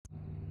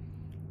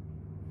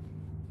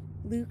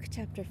Luke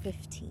chapter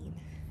 15.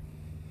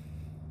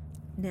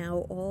 Now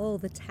all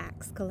the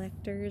tax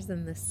collectors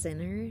and the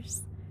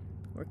sinners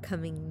were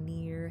coming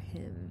near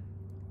him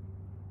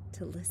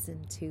to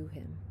listen to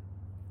him.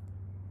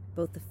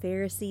 Both the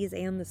Pharisees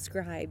and the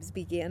scribes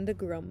began to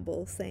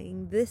grumble,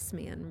 saying, "This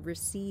man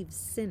receives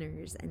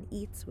sinners and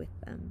eats with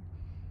them."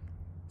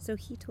 So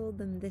he told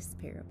them this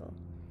parable,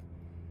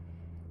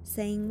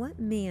 saying, "What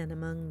man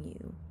among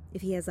you,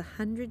 if he has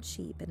 100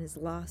 sheep and has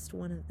lost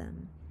one of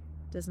them,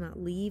 does not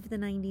leave the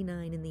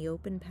 99 in the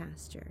open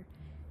pasture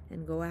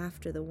and go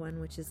after the one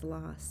which is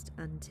lost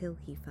until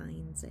he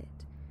finds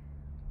it?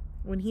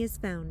 When he has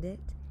found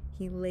it,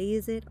 he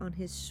lays it on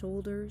his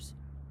shoulders,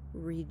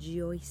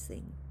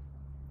 rejoicing.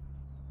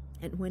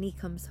 And when he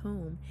comes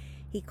home,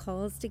 he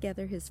calls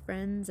together his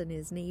friends and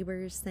his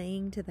neighbors,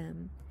 saying to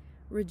them,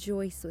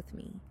 'Rejoice with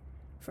me,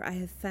 for I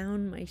have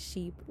found my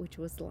sheep which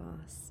was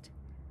lost.'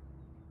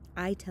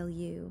 I tell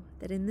you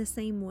that in the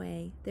same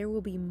way there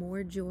will be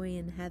more joy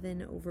in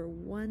heaven over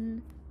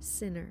one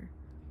sinner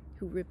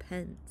who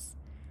repents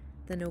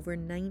than over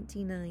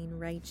 99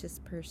 righteous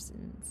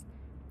persons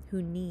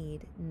who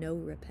need no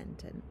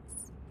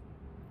repentance."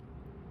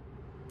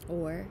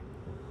 Or,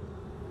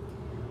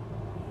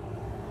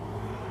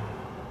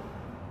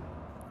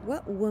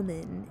 what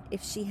woman,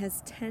 if she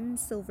has 10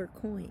 silver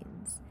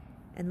coins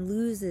and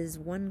loses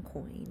one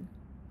coin,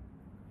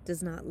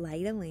 does not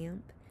light a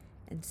lamp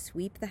and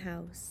sweep the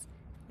house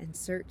and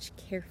search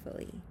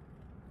carefully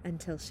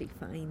until she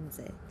finds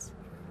it?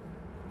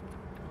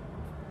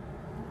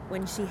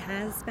 When she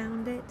has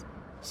found it,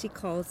 she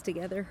calls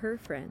together her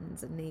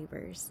friends and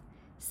neighbors,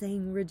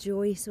 saying,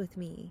 "Rejoice with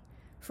me,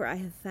 for I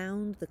have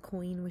found the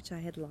coin which I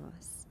had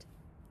lost."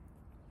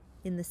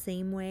 In the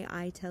same way,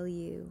 I tell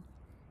you,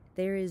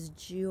 there is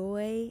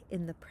joy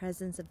in the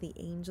presence of the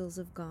angels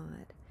of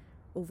God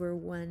over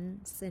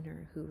one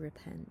sinner who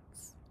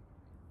repents.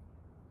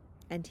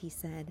 And he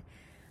said,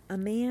 "A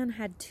man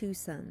had 2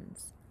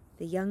 sons.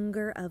 The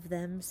younger of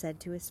them said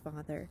to his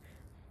father,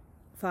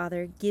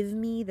 'Father, give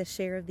me the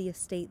share of the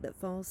estate that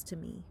falls to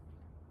me.'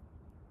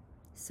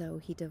 So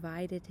he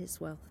divided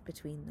his wealth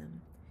between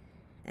them.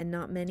 And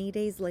not many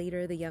days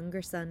later, the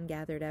younger son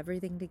gathered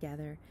everything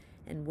together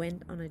and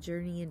went on a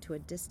journey into a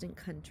distant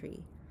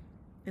country.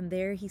 And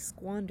there he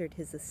squandered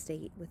his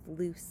estate with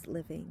loose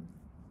living.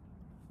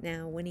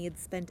 Now, when he had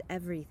spent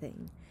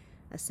everything,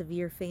 a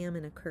severe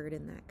famine occurred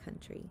in that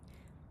country,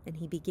 and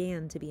he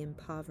began to be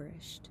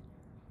impoverished.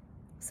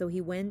 So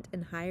he went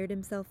and hired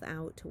himself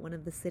out to one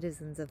of the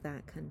citizens of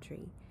that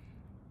country,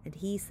 and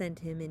he sent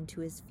him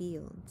into his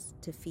fields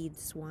to feed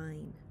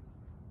swine.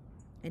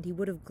 And he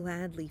would have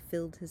gladly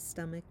filled his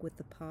stomach with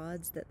the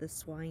pods that the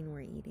swine were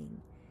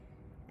eating,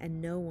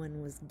 and no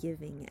one was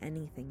giving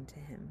anything to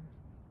him.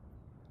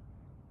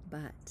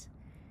 But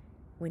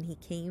when he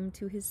came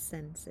to his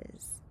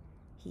senses,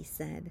 he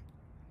said,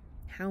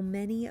 'How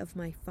many of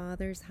my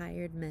father's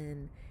hired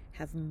men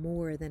have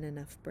more than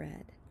enough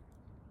bread,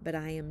 but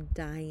I am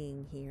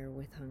dying here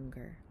with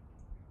hunger.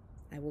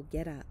 I will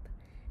get up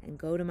and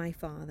go to my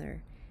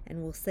father,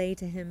 and will say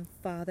to him,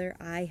 Father,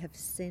 I have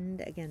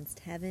sinned against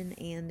heaven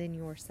and in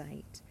your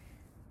sight.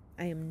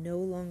 I am no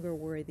longer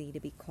worthy to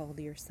be called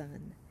your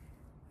son.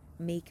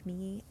 Make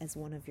me as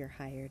one of your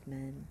hired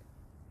men.'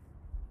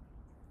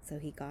 So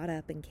he got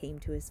up and came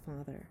to his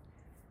father.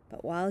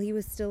 But while he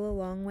was still a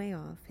long way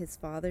off, his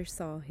father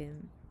saw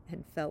him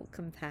and felt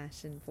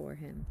compassion for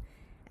him,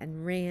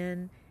 and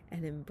ran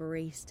and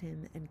embraced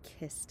him and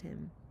kissed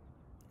him.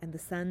 And the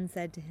son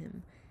said to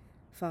him,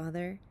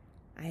 'Father,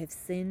 I have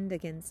sinned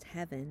against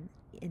heaven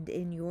and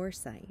in your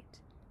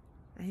sight.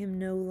 I am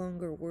no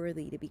longer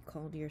worthy to be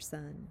called your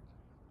son.'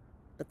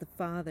 But the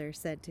father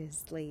said to his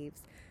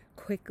slaves,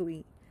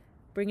 'Quickly,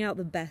 bring out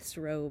the best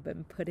robe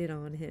and put it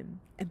on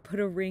him, and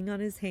put a ring on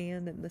his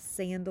hand and the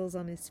sandals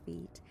on his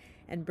feet,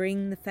 and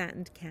bring the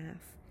fattened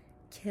calf.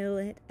 Kill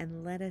it,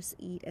 and let us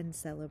eat and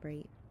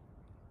celebrate.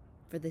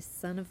 For this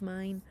son of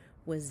mine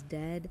was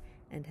dead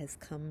and has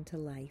come to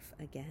life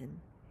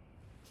again.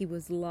 He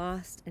was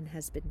lost and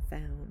has been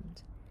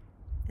found.'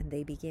 And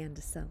they began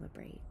to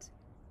celebrate.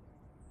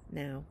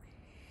 Now,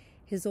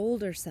 his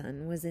older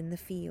son was in the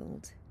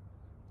field,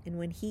 and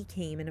when he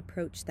came and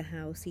approached the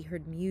house, he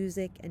heard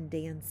music and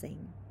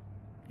dancing.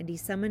 And he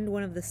summoned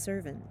one of the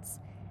servants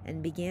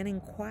and began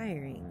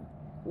inquiring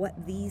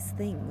what these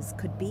things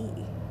could be.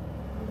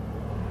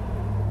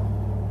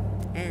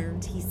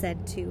 And he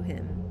said to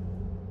him,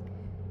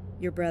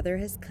 'Your brother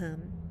has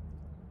come,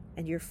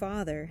 and your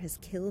father has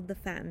killed the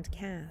fattened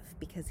calf,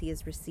 because he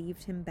has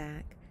received him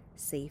back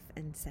safe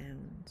and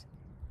sound.'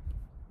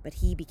 But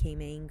he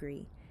became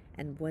angry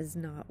and was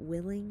not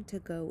willing to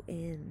go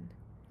in.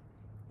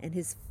 And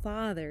his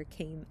father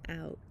came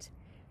out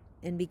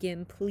and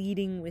began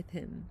pleading with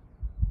him.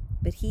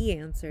 But he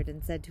answered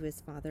and said to his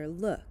father,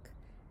 'Look,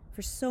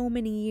 for so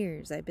many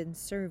years I've been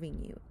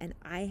serving you, and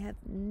I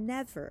have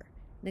never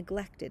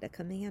neglected a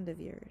command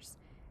of yours.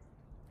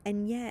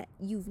 And yet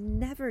you've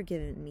never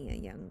given me a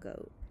young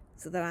goat,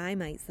 so that I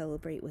might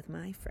celebrate with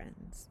my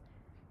friends.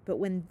 But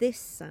when this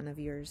son of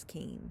yours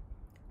came,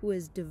 who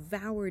has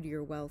devoured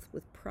your wealth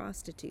with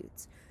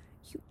prostitutes.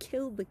 You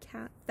killed the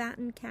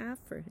fattened calf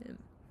for him."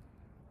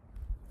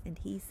 And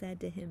he said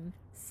to him,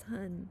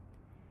 "Son,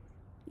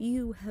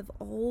 you have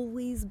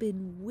always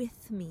been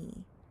with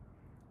me,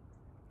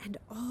 and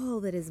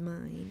all that is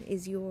mine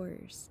is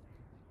yours.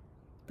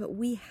 But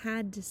we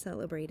had to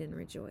celebrate and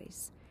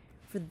rejoice,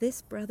 for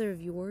this brother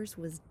of yours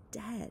was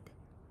dead,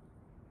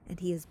 and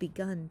he has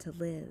begun to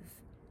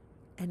live,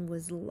 and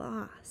was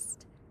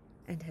lost,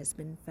 and has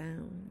been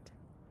found."